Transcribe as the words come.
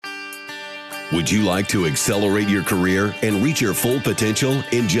Would you like to accelerate your career and reach your full potential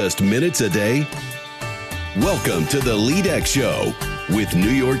in just minutes a day? Welcome to the LeadX Show with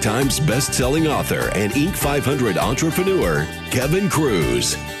New York Times best-selling author and Inc. 500 entrepreneur, Kevin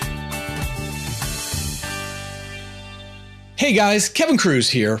Kruse. Hey guys, Kevin Kruse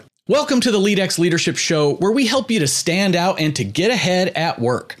here. Welcome to the LeadX Leadership Show, where we help you to stand out and to get ahead at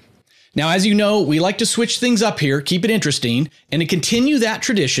work. Now, as you know, we like to switch things up here, keep it interesting, and to continue that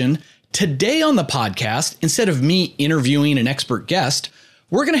tradition, today on the podcast, instead of me interviewing an expert guest,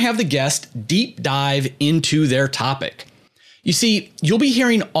 we're going to have the guest deep dive into their topic. You see, you'll be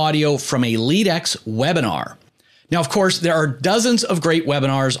hearing audio from a LeadX webinar. Now, of course, there are dozens of great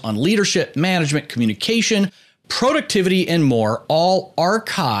webinars on leadership, management, communication, productivity, and more, all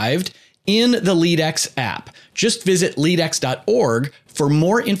archived in the LeadX app. Just visit leadx.org for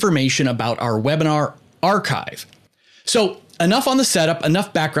more information about our webinar archive. So, enough on the setup,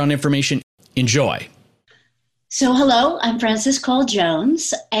 enough background information. Enjoy. So hello, I'm Frances Cole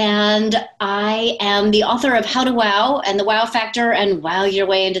Jones, and I am the author of How to Wow and the Wow Factor and Wow Your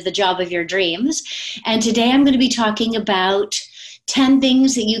Way into the Job of Your Dreams. And today I'm going to be talking about 10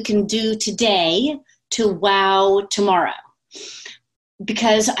 things that you can do today to wow tomorrow.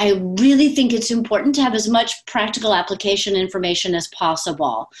 Because I really think it's important to have as much practical application information as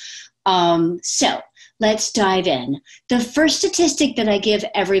possible. So let's dive in. The first statistic that I give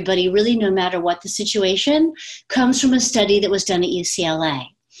everybody, really no matter what the situation, comes from a study that was done at UCLA.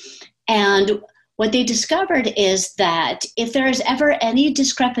 And what they discovered is that if there is ever any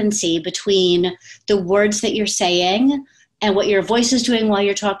discrepancy between the words that you're saying and what your voice is doing while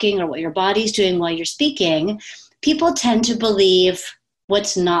you're talking or what your body's doing while you're speaking, people tend to believe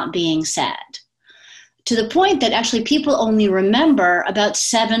what's not being said. To the point that actually people only remember about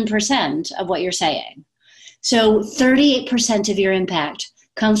 7% of what you're saying. So 38% of your impact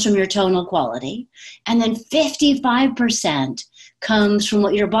comes from your tonal quality, and then 55% comes from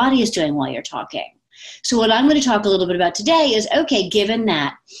what your body is doing while you're talking. So what I'm going to talk a little bit about today is, okay, given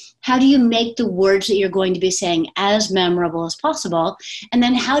that, how do you make the words that you're going to be saying as memorable as possible? And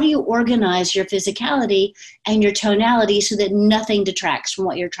then how do you organize your physicality and your tonality so that nothing detracts from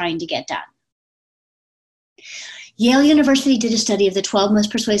what you're trying to get done? Yale University did a study of the 12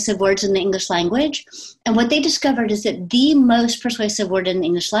 most persuasive words in the English language, and what they discovered is that the most persuasive word in the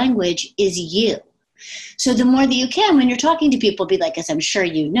English language is you. So the more that you can, when you're talking to people, be like, as I'm sure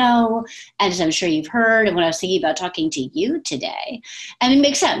you know, and as I'm sure you've heard, and when I was thinking about talking to you today, and it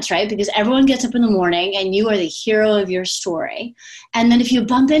makes sense, right? Because everyone gets up in the morning, and you are the hero of your story. And then if you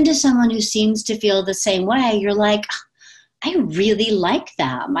bump into someone who seems to feel the same way, you're like, I really like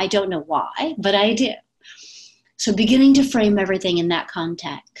them. I don't know why, but I do. So beginning to frame everything in that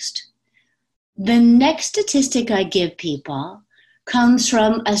context. The next statistic I give people comes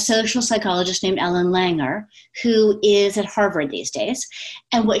from a social psychologist named Ellen Langer, who is at Harvard these days.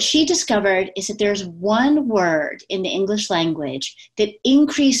 And what she discovered is that there's one word in the English language that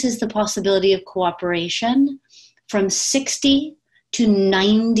increases the possibility of cooperation from 60 to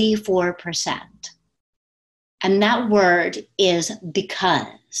 94%. And that word is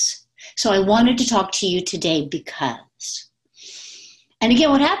because. So I wanted to talk to you today because. And again,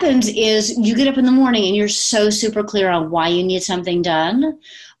 what happens is you get up in the morning and you're so super clear on why you need something done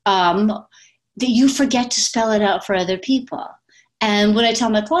that you forget to spell it out for other people. And what I tell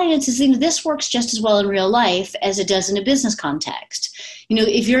my clients is, this works just as well in real life as it does in a business context.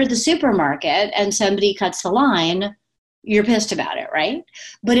 If you're at the supermarket and somebody cuts the line, you're pissed about it, right?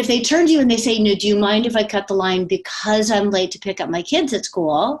 But if they turn to you and they say, do you mind if I cut the line because I'm late to pick up my kids at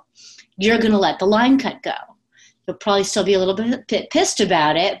school? You're going to let the line cut go. You'll probably still be a little bit pissed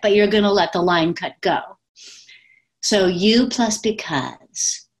about it, but you're going to let the line cut go. So you plus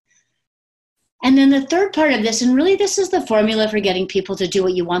because. And then the third part of this, and really this is the formula for getting people to do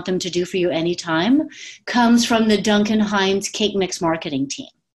what you want them to do for you anytime, comes from the Duncan Hines cake mix marketing team.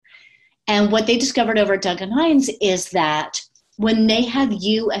 And what they discovered over at Duncan Hines is that when they have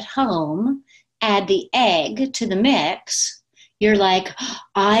you at home add the egg to the mix, you're like,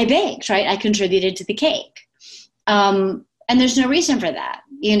 I baked, right? I contributed to the cake. And there's no reason for that,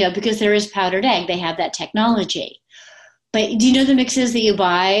 because there is powdered egg. They have that technology. But do you know the mixes that you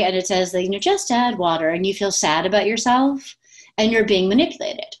buy and it says that, just add water, and you feel sad about yourself and you're being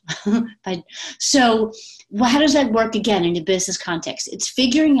manipulated? So how does that work again in a business context? It's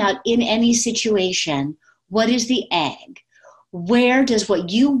figuring out in any situation, what is the egg? Where does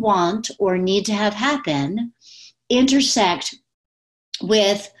what you want or need to have happen intersect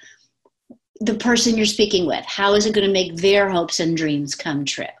with the person you're speaking with? How is it going to make their hopes and dreams come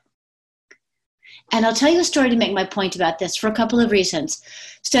true? And I'll tell you a story to make my point about this for a couple of reasons.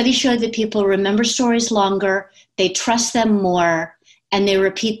 Studies show that people remember stories longer, they trust them more, and they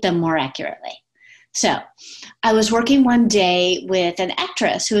repeat them more accurately. So I was working one day with an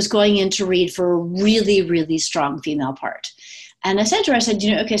actress who was going in to read for a really, really strong female part. And I said to her, I said,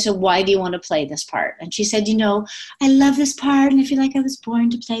 okay, so why do you want to play this part? And she said, I love this part, and I feel like I was born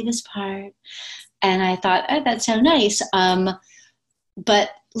to play this part. And I thought, oh, that's so nice. But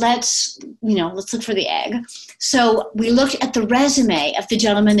let's look for the egg. So we looked at the resume of the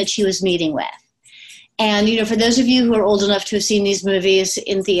gentleman that she was meeting with. And, for those of you who are old enough to have seen these movies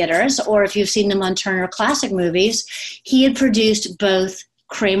in theaters, or if you've seen them on Turner Classic Movies, he had produced both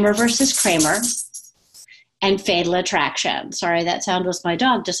Kramer versus Kramer and Fatal Attraction. Sorry, that sound was my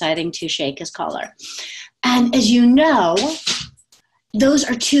dog deciding to shake his collar. And as you know, those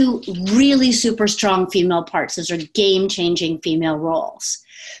are two really super strong female parts. Those are game-changing female roles.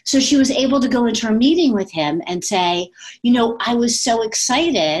 So she was able to go into a meeting with him and say, I was so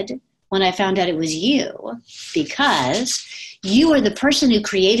excited when I found out it was you, because you are the person who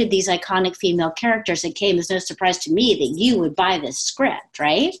created these iconic female characters. It came as no surprise to me that you would buy this script,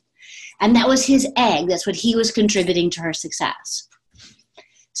 right? And that was his egg. That's what he was contributing to her success.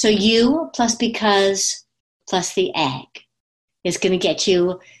 So you plus because plus the egg is going to get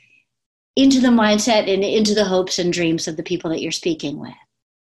you into the mindset and into the hopes and dreams of the people that you're speaking with.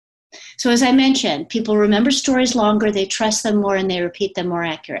 So as I mentioned, people remember stories longer, they trust them more, and they repeat them more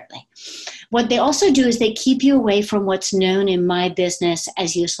accurately. What they also do is they keep you away from what's known in my business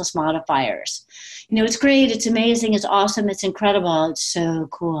as useless modifiers. It's great, it's amazing, it's awesome, it's incredible, it's so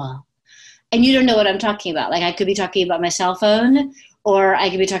cool. And you don't know what I'm talking about. Like I could be talking about my cell phone, or I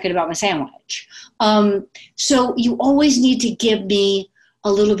could be talking about my sandwich. So you always need to give me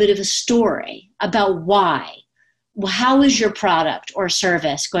a little bit of a story about why. How is your product or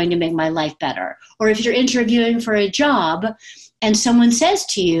service going to make my life better? Or if you're interviewing for a job and someone says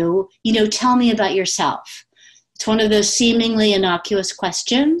to you, tell me about yourself. It's one of those seemingly innocuous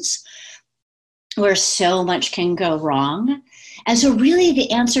questions where so much can go wrong. And so really the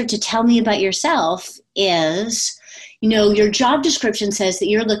answer to tell me about yourself is, your job description says that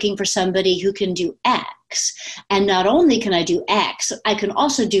you're looking for somebody who can do X. And not only can I do X, I can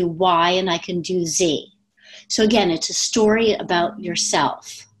also do Y and I can do Z. So again, it's a story about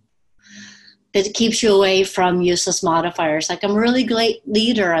yourself that keeps you away from useless modifiers. Like, I'm a really great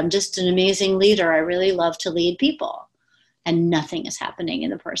leader. I'm just an amazing leader. I really love to lead people. And nothing is happening in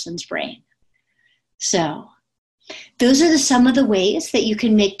the person's brain. So those are some of the ways that you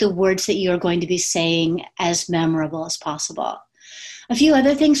can make the words that you're going to be saying as memorable as possible. A few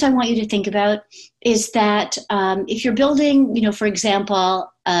other things I want you to think about is that if you're building, for example,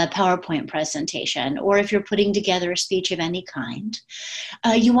 a PowerPoint presentation, or if you're putting together a speech of any kind,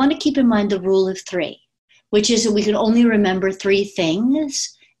 you want to keep in mind the rule of 3, which is that we can only remember 3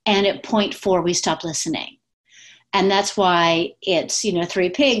 things, and at point 4, we stop listening. And that's why it's, 3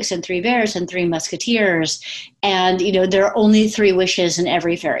 pigs and 3 bears and 3 musketeers. And, there are only 3 wishes in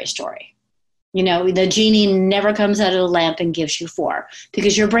every fairy story. The genie never comes out of the lamp and gives you 4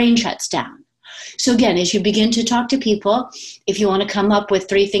 because your brain shuts down. So again, as you begin to talk to people, if you want to come up with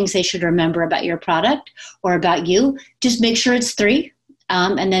 3 things they should remember about your product or about you, just make sure it's 3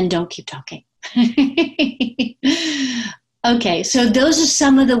 and then don't keep talking. Okay, so those are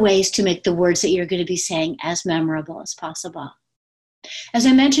some of the ways to make the words that you're going to be saying as memorable as possible. As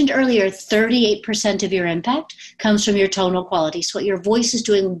I mentioned earlier, 38% of your impact comes from your tonal quality, so what your voice is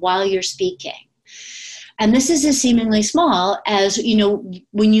doing while you're speaking. And this is as seemingly small as,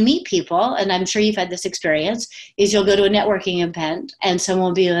 when you meet people, and I'm sure you've had this experience, is you'll go to a networking event and someone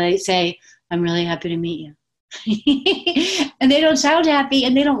will be like, say, I'm really happy to meet you. And they don't sound happy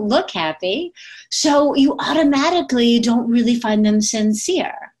and they don't look happy. So you automatically don't really find them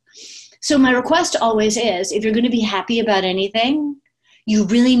sincere. So my request always is, if you're going to be happy about anything, you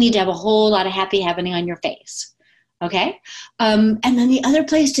really need to have a whole lot of happy happening on your face. Okay? And then the other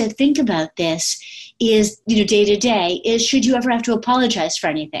place to think about this is, day to day, is should you ever have to apologize for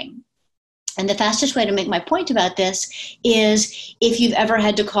anything? And the fastest way to make my point about this is if you've ever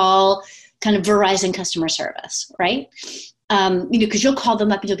had to call kind of Verizon customer service, right? Because you'll call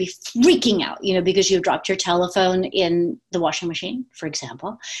them up and you'll be freaking out, because you've dropped your telephone in the washing machine, for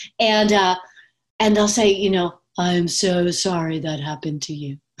example. And they'll say, I'm so sorry that happened to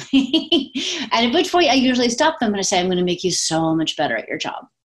you. And at which point I usually stop them and I say, I'm going to make you so much better at your job.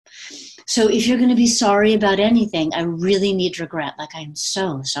 So if you're going to be sorry about anything, I really need regret. Like, I'm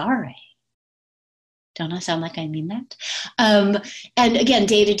so sorry. Don't I sound like I mean that? And again,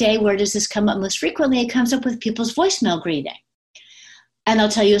 day to day, where does this come up most frequently? It comes up with people's voicemail greeting. And I'll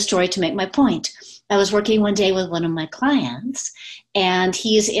tell you a story to make my point. I was working one day with one of my clients, and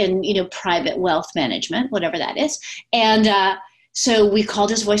he's in, private wealth management, whatever that is. And so we called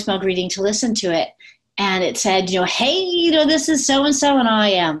his voicemail greeting to listen to it. And it said, hey, this is so-and-so, and I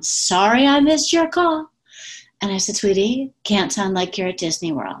am sorry I missed your call. And I said, sweetie, can't sound like you're at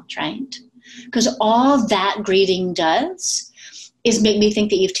Disney World, right? Because all that greeting does is make me think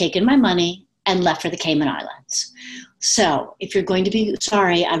that you've taken my money and left for the Cayman Islands. So if you're going to be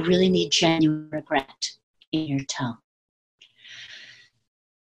sorry, I really need genuine regret in your tone.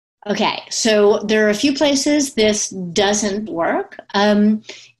 Okay, so there are a few places this doesn't work.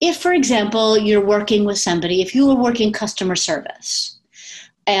 If, for example, you're working with somebody, if you were working customer service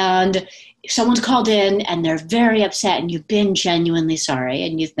and someone's called in and they're very upset and you've been genuinely sorry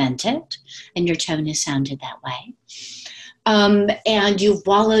and you've meant it and your tone has sounded that way, and you've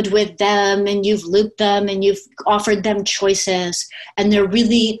wallowed with them and you've looped them and you've offered them choices and they're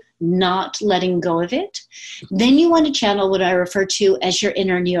really not letting go of it, then you want to channel what I refer to as your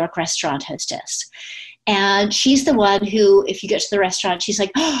inner New York restaurant hostess. And she's the one who, if you get to the restaurant, she's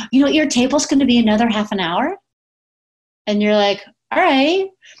like, oh, your table's going to be another half an hour. And you're like, all right,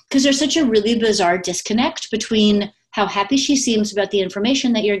 because there's such a really bizarre disconnect between how happy she seems about the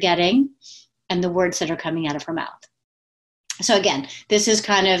information that you're getting and the words that are coming out of her mouth. So again, this is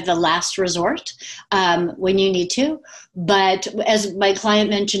kind of the last resort when you need to. But as my client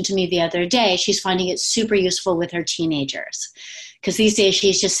mentioned to me the other day, she's finding it super useful with her teenagers. Because these days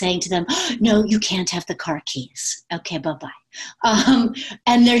she's just saying to them, oh, no, you can't have the car keys. Okay, bye-bye.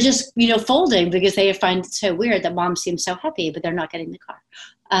 And they're just, folding because they find it so weird that mom seems so happy, but they're not getting the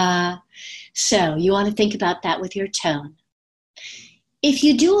car. So you want to think about that with your tone. If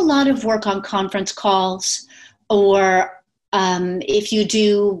you do a lot of work on conference calls or if you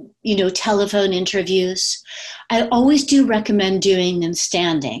do, telephone interviews, I always do recommend doing them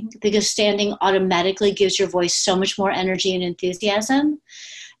standing because standing automatically gives your voice so much more energy and enthusiasm.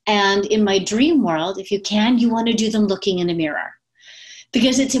 And in my dream world, if you can, you want to do them looking in a mirror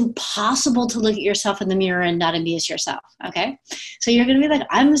because it's impossible to look at yourself in the mirror and not amuse yourself. Okay. So you're going to be like,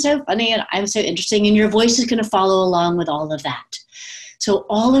 I'm so funny and I'm so interesting. And your voice is going to follow along with all of that. So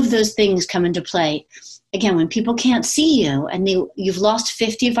all of those things come into play. Again, when people can't see you and you've lost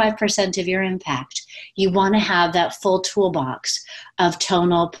 55% of your impact, you want to have that full toolbox of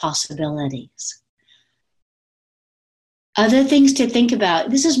tonal possibilities. Other things to think about,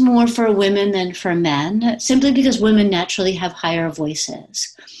 this is more for women than for men, simply because women naturally have higher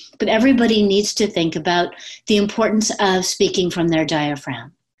voices. But everybody needs to think about the importance of speaking from their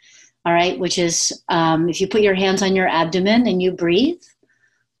diaphragm, all right, which is if you put your hands on your abdomen and you breathe.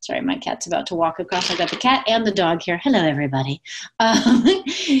 Sorry, my cat's about to walk across. I got the cat and the dog here. Hello, everybody.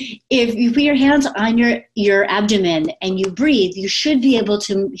 If you put your hands on your abdomen and you breathe, you should be able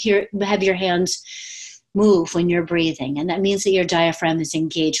to have your hands move when you're breathing. And that means that your diaphragm is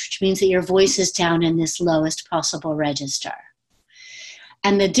engaged, which means that your voice is down in this lowest possible register.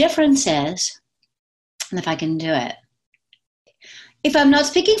 And the difference is, and if I can do it, if I'm not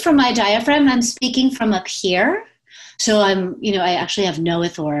speaking from my diaphragm, I'm speaking from up here. So I actually have no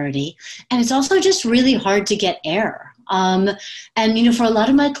authority. And it's also just really hard to get air. And for a lot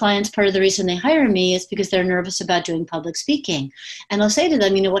of my clients, part of the reason they hire me is because they're nervous about doing public speaking. And I'll say to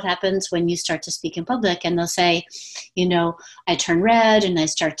them, what happens when you start to speak in public? And they'll say, I turn red and I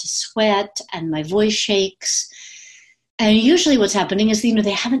start to sweat and my voice shakes. And usually what's happening is,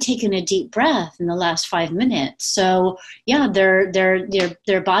 they haven't taken a deep breath in the last 5 minutes. So yeah,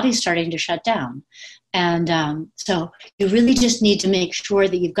 their body's starting to shut down. And so you really just need to make sure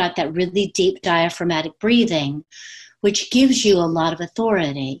that you've got that really deep diaphragmatic breathing, which gives you a lot of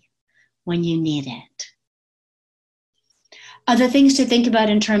authority when you need it. Other things to think about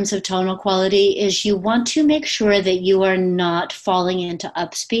in terms of tonal quality is you want to make sure that you are not falling into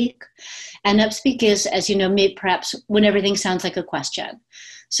upspeak. And upspeak is, as you know, perhaps when everything sounds like a question.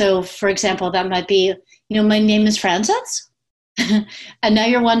 So, for example, that might be, my name is Frances. And now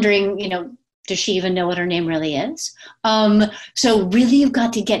you're wondering, does she even know what her name really is? So really you've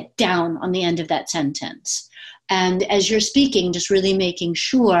got to get down on the end of that sentence. And as you're speaking, just really making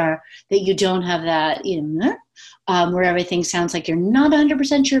sure that you don't have that, where everything sounds like you're not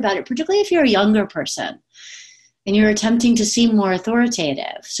 100% sure about it, particularly if you're a younger person and you're attempting to seem more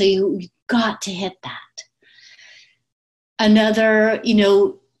authoritative. So you've got to hit that. Another,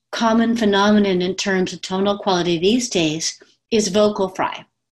 common phenomenon in terms of tonal quality these days is vocal fry,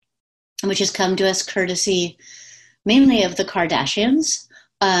 which has come to us courtesy mainly of the Kardashians.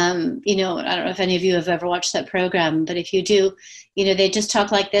 I don't know if any of you have ever watched that program, but if you do, they just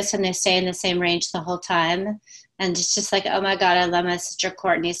talk like this and they stay in the same range the whole time. And it's just like, oh my God, I love my sister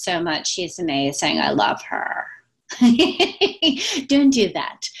Courtney so much. She's amazing. I love her. Don't do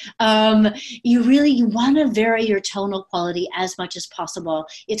that. You want to vary your tonal quality as much as possible.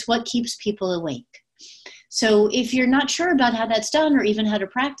 It's what keeps people awake. So if you're not sure about how that's done or even how to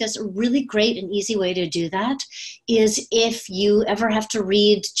practice, a really great and easy way to do that is if you ever have to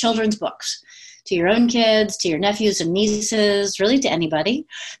read children's books to your own kids, to your nephews and nieces, really to anybody,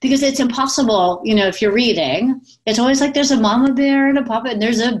 because it's impossible, if you're reading, it's always like there's a mama bear and a papa and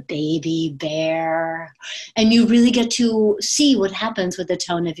there's a baby bear, and you really get to see what happens with the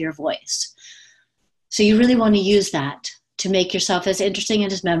tone of your voice. So you really want to use that to make yourself as interesting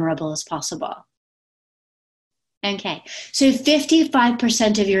and as memorable as possible. Okay, so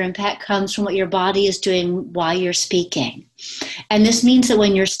 55% of your impact comes from what your body is doing while you're speaking. And this means that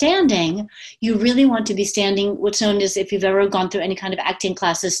when you're standing, you really want to be standing, what's known as, if you've ever gone through any kind of acting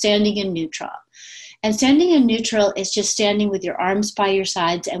classes, standing in neutral. And standing in neutral is just standing with your arms by your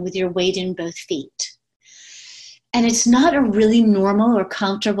sides and with your weight in both feet. And it's not a really normal or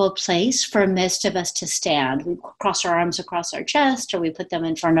comfortable place for most of us to stand. We cross our arms across our chest, or we put them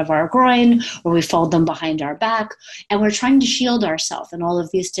in front of our groin, or we fold them behind our back, and we're trying to shield ourselves in all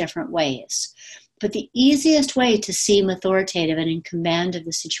of these different ways. But the easiest way to seem authoritative and in command of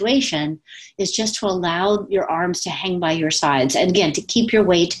the situation is just to allow your arms to hang by your sides, and again, to keep your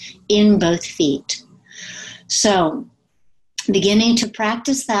weight in both feet. So, beginning to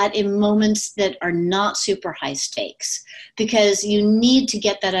practice that in moments that are not super high stakes, because you need to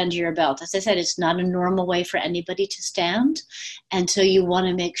get that under your belt. As I said, it's not a normal way for anybody to stand. And so you want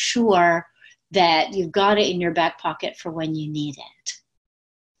to make sure that you've got it in your back pocket for when you need it.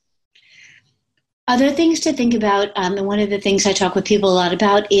 Other things to think about, and one of the things I talk with people a lot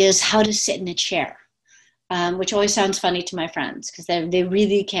about is how to sit in a chair, which always sounds funny to my friends because they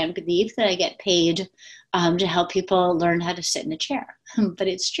really can't believe that I get paid to help people learn how to sit in a chair. But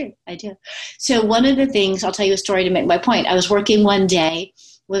it's true, I do. So one of the things, I'll tell you a story to make my point. I was working one day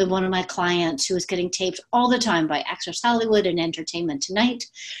with one of my clients who was getting taped all the time by Access Hollywood and Entertainment Tonight,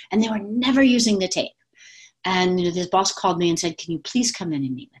 and they were never using the tape. And his boss called me and said, can you please come in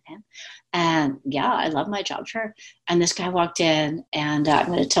and meet with him? And yeah, I love my job, sure. And this guy walked in, and I'm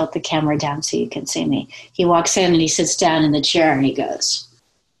going to tilt the camera down so you can see me. He walks in and he sits down in the chair and he goes,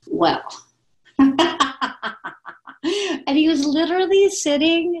 well. And he was literally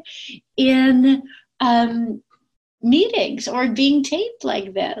sitting in meetings or being taped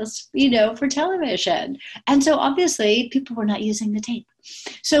like this, for television. And so obviously people were not using the tape.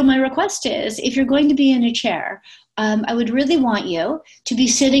 So my request is, if you're going to be in a chair, I would really want you to be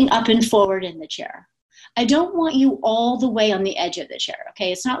sitting up and forward in the chair. I don't want you all the way on the edge of the chair,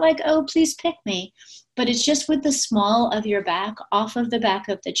 okay? It's not like, oh, please pick me, but it's just with the small of your back off of the back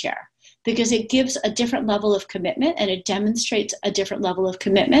of the chair, because it gives a different level of commitment and it demonstrates a different level of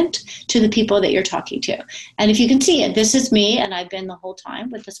commitment to the people that you're talking to. And if you can see it, this is me, and I've been the whole time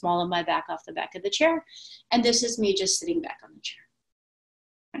with the small of my back off the back of the chair, and this is me just sitting back on the chair.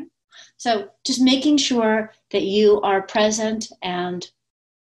 Okay? So just making sure that you are present. And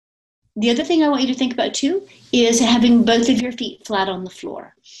the other thing I want you to think about too is having both of your feet flat on the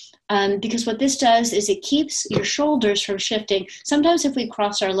floor. Because what this does is it keeps your shoulders from shifting. Sometimes if we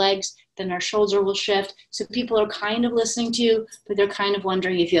cross our legs, then our shoulder will shift. So people are kind of listening to you, but they're kind of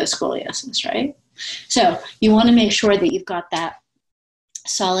wondering if you have scoliosis, right? So you want to make sure that you've got that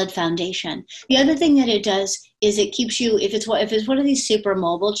solid foundation. The other thing that it does is it keeps you, if it's one of these super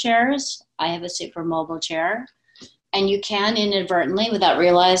mobile chairs, I have a super mobile chair, and you can inadvertently, without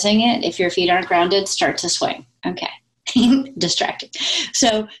realizing it, if your feet aren't grounded, start to swing. Okay. Distracting.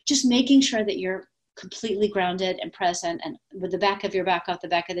 So just making sure that you're completely grounded and present, and with the back of your back off the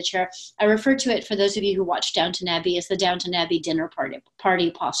back of the chair. I refer to it, for those of you who watch Downton Abbey, as the Downton Abbey dinner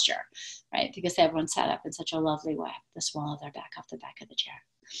party posture, right? Because everyone sat up in such a lovely way, the small of their back off the back of the chair.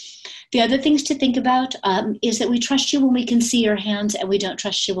 The other things to think about is that we trust you when we can see your hands, and we don't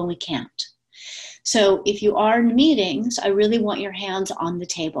trust you when we can't. So if you are in meetings, I really want your hands on the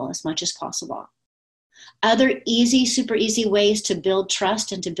table as much as possible. Other super easy ways to build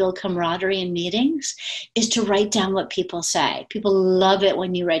trust and to build camaraderie in meetings is to write down what people say. People love it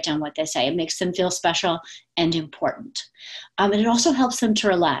when you write down what they say. It makes them feel special and important. And it also helps them to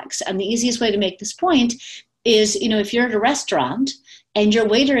relax. And the easiest way to make this point is, if you're at a restaurant and your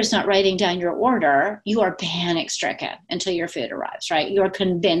waiter is not writing down your order, you are panic stricken until your food arrives, right? You're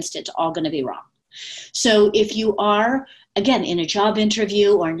convinced it's all going to be wrong. So if you are again, in a job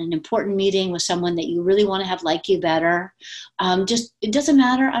interview or in an important meeting with someone that you really want to have like you better, it doesn't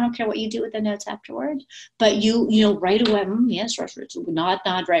matter. I don't care what you do with the notes afterward, but you right away, yes, nod,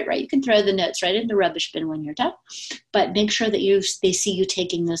 right. You can throw the notes right in the rubbish bin when you're done, but make sure that they see you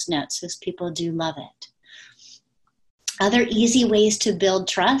taking those notes, because people do love it. Other easy ways to build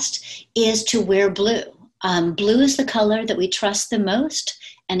trust is to wear blue. Blue is the color that we trust the most,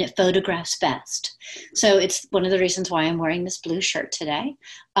 and it photographs best. So it's one of the reasons why I'm wearing this blue shirt today.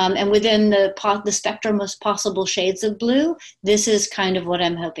 And within the spectrum of possible shades of blue, this is kind of what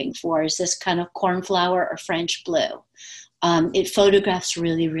I'm hoping for, is this kind of cornflower or French blue. It photographs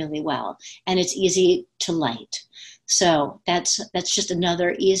really, really well, and it's easy to light. So that's just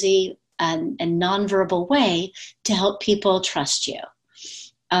another easy and nonverbal way to help people trust you.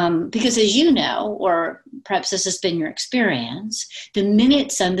 Because as you know, or perhaps this has been your experience, the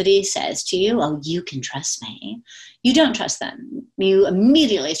minute somebody says to you, oh, you can trust me, you don't trust them. You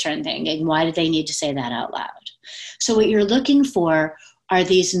immediately start thinking, why do they need to say that out loud? So what you're looking for are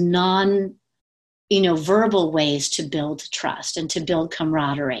these verbal ways to build trust and to build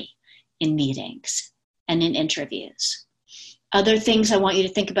camaraderie in meetings and in interviews. Other things I want you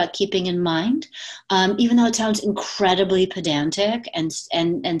to think about keeping in mind, even though it sounds incredibly pedantic and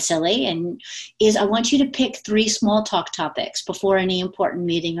silly, is I want you to pick 3 small talk topics before any important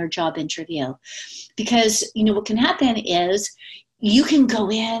meeting or job interview. Because, what can happen is you can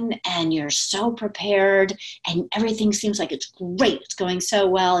go in and you're so prepared and everything seems like it's great, it's going so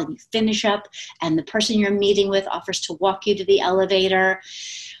well, and you finish up and the person you're meeting with offers to walk you to the elevator.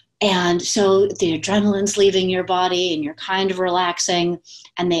 And so the adrenaline's leaving your body and you're kind of relaxing,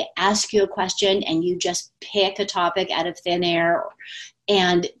 and they ask you a question and you just pick a topic out of thin air,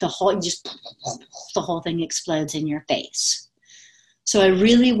 and the whole thing explodes in your face. So I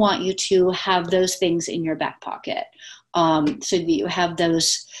really want you to have those things in your back pocket, so that you have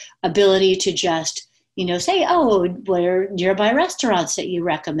those ability to just say, oh, what are nearby restaurants that you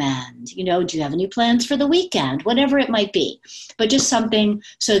recommend? Do you have any plans for the weekend? Whatever it might be. But just something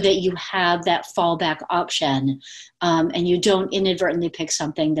so that you have that fallback option, and you don't inadvertently pick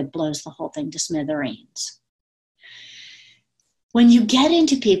something that blows the whole thing to smithereens. When you get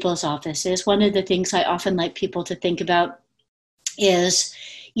into people's offices, one of the things I often like people to think about is,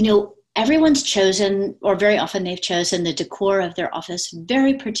 everyone's chosen, or very often they've chosen, the decor of their office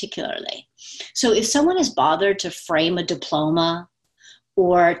very particularly. So if someone is bothered to frame a diploma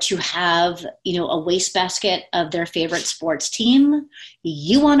or to have, a wastebasket of their favorite sports team,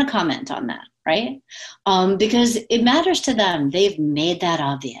 you want to comment on that, right? Because it matters to them. They've made that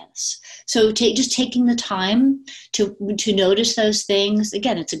obvious. So just taking the time to notice those things,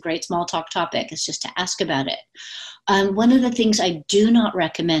 again, it's a great small talk topic. It's just to ask about it. One of the things I do not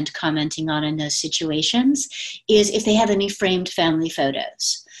recommend commenting on in those situations is if they have any framed family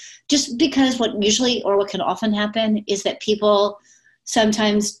photos. Just because what can often happen is that people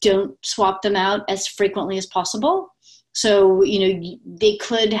sometimes don't swap them out as frequently as possible. So, they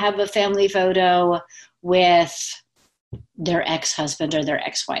could have a family photo with their ex-husband or their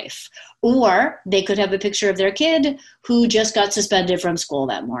ex-wife, or they could have a picture of their kid who just got suspended from school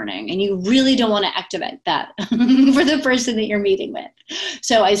that morning, and you really don't want to activate that for the person that you're meeting with.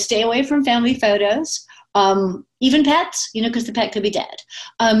 So I stay away from family photos, even pets, because the pet could be dead.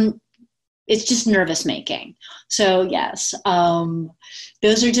 It's just nervous making. So yes,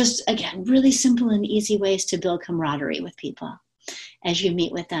 those are just, again, really simple and easy ways to build camaraderie with people as you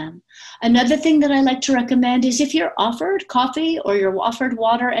meet with them. Another thing that I like to recommend is if you're offered coffee or you're offered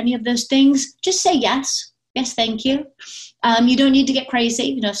water, any of those things, just say yes. Yes, thank you. You don't need to get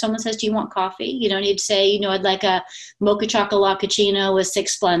crazy. If someone says, do you want coffee? You don't need to say, I'd like a mocha chocolate cappuccino with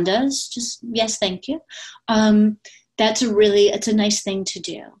 6 Splendas. Just, yes, thank you. It's a nice thing to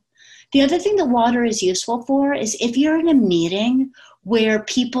do. The other thing that water is useful for is if you're in a meeting where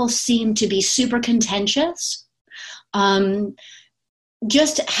people seem to be super contentious,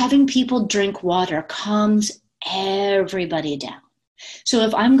 just having people drink water calms everybody down. So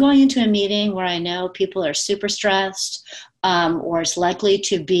if I'm going into a meeting where I know people are super stressed, or it's likely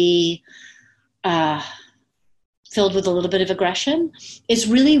to be filled with a little bit of aggression, it's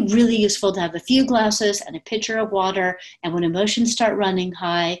really, really useful to have a few glasses and a pitcher of water. And when emotions start running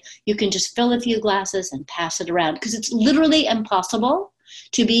high, you can just fill a few glasses and pass it around, because it's literally impossible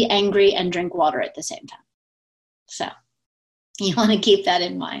to be angry and drink water at the same time. So you want to keep that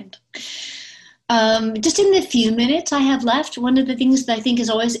in mind. Just in the few minutes I have left, one of the things that I think is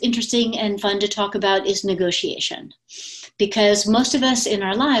always interesting and fun to talk about is negotiation. Because most of us in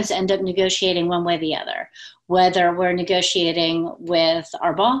our lives end up negotiating one way or the other, whether we're negotiating with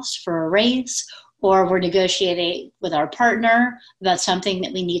our boss for a raise, or we're negotiating with our partner about something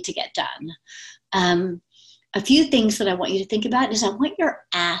that we need to get done. A few things that I want you to think about is I want your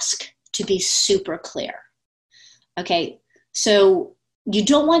ask to be super clear. Okay, so you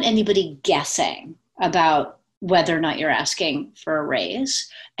don't want anybody guessing about whether or not you're asking for a raise,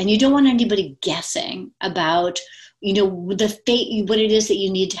 and you don't want anybody guessing about what it is that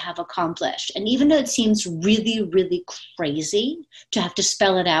you need to have accomplished. And even though it seems really, really crazy to have to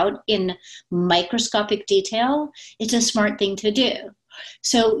spell it out in microscopic detail, it's a smart thing to do.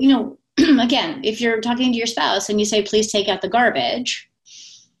 So, again, if you're talking to your spouse and you say, please take out the garbage,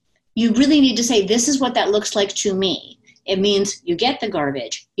 you really need to say, this is what that looks like to me. It means you get the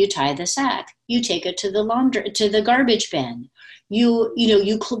garbage, you tie the sack, you take it to the garbage bin.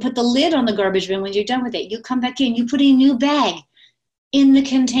 You put the lid on the garbage bin when you're done with it. You come back in, you put a new bag in the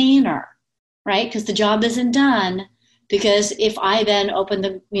container, right? Because the job isn't done. Because if I then open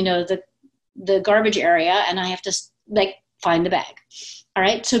the garbage area and I have to find the bag. All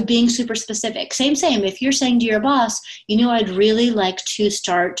right. So being super specific. Same. If you're saying to your boss, I'd really like to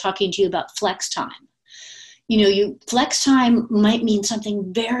start talking to you about flex time. Flex time might mean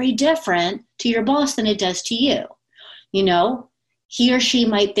something very different to your boss than it does to you. He or she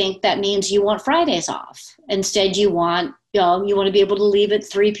might think that means you want Fridays off. Instead, you want to be able to leave at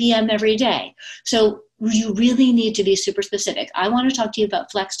 3 p.m. every day. So you really need to be super specific. I want to talk to you about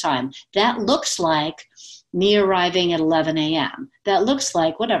flex time. That looks like me arriving at 11 a.m. That looks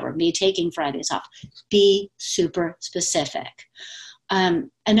like me taking Fridays off. Be super specific.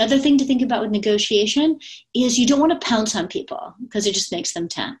 Another thing to think about with negotiation is you don't want to pounce on people because it just makes them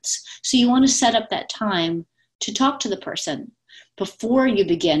tense. So you want to set up that time to talk to the person before you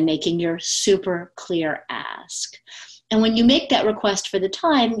begin making your super clear ask. And when you make that request for the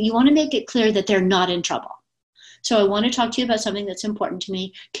time, you want to make it clear that they're not in trouble. So I want to talk to you about something that's important to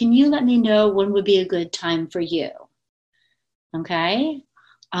me. Can you let me know when would be a good time for you? Okay?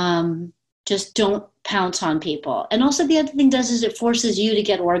 Just don't pounce on people. And also the other thing is it forces you to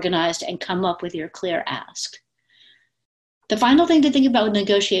get organized and come up with your clear ask. The final thing to think about with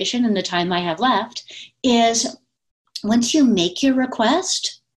negotiation in the time I have left is once you make your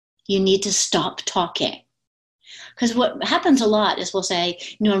request, you need to stop talking. Because what happens a lot is we'll say,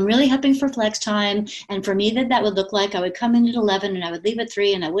 I'm really hoping for flex time. And for me, that would look like I would come in at 11 and I would leave at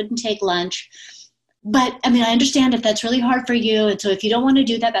 3 and I wouldn't take lunch. But I understand if that's really hard for you. And so if you don't want to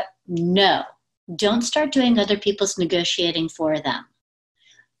do that, no, don't start doing other people's negotiating for them.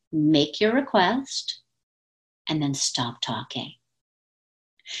 Make your request and then stop talking.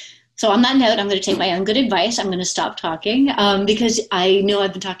 So on that note, I'm going to take my own good advice. I'm going to stop talking because I know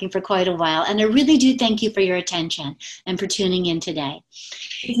I've been talking for quite a while. And I really do thank you for your attention and for tuning in today.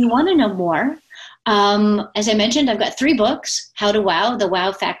 If you want to know more, as I mentioned, I've got 3 books, How to Wow, The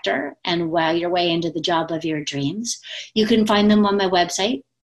Wow Factor, and Wow Your Way into the Job of Your Dreams. You can find them on my website,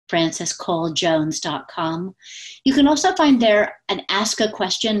 franciscolejones.com. You can also find there an Ask a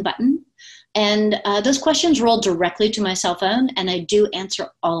Question button. And those questions roll directly to my cell phone, and I do answer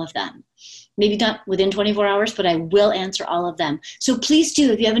all of them. Maybe not within 24 hours, but I will answer all of them. So please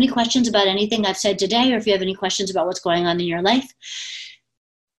do, if you have any questions about anything I've said today, or if you have any questions about what's going on in your life,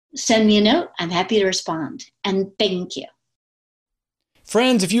 send me a note. I'm happy to respond. And thank you.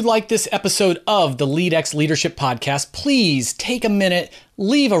 Friends, if you like this episode of the LeadX Leadership Podcast, please take a minute,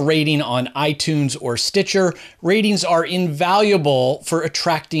 leave a rating on iTunes or Stitcher. Ratings are invaluable for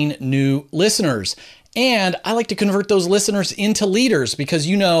attracting new listeners. And I like to convert those listeners into leaders because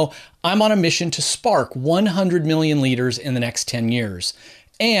I'm on a mission to spark 100 million leaders in the next 10 years.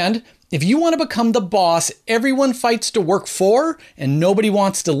 And if you want to become the boss everyone fights to work for and nobody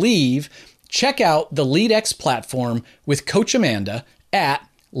wants to leave, check out the LeadX platform with Coach Amanda at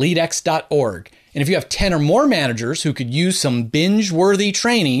leadx.org. And if you have 10 or more managers who could use some binge-worthy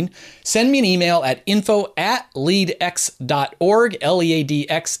training, send me an email at info@leadx.org,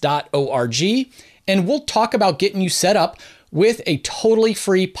 LEADX.org, and we'll talk about getting you set up with a totally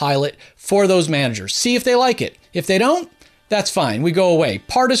free pilot for those managers. See if they like it. If they don't, that's fine. We go away.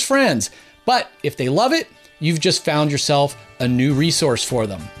 Part as friends. But if they love it, you've just found yourself a new resource for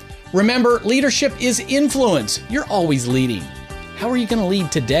them. Remember, leadership is influence. You're always leading. How are you going to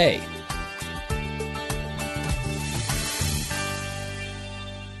lead today?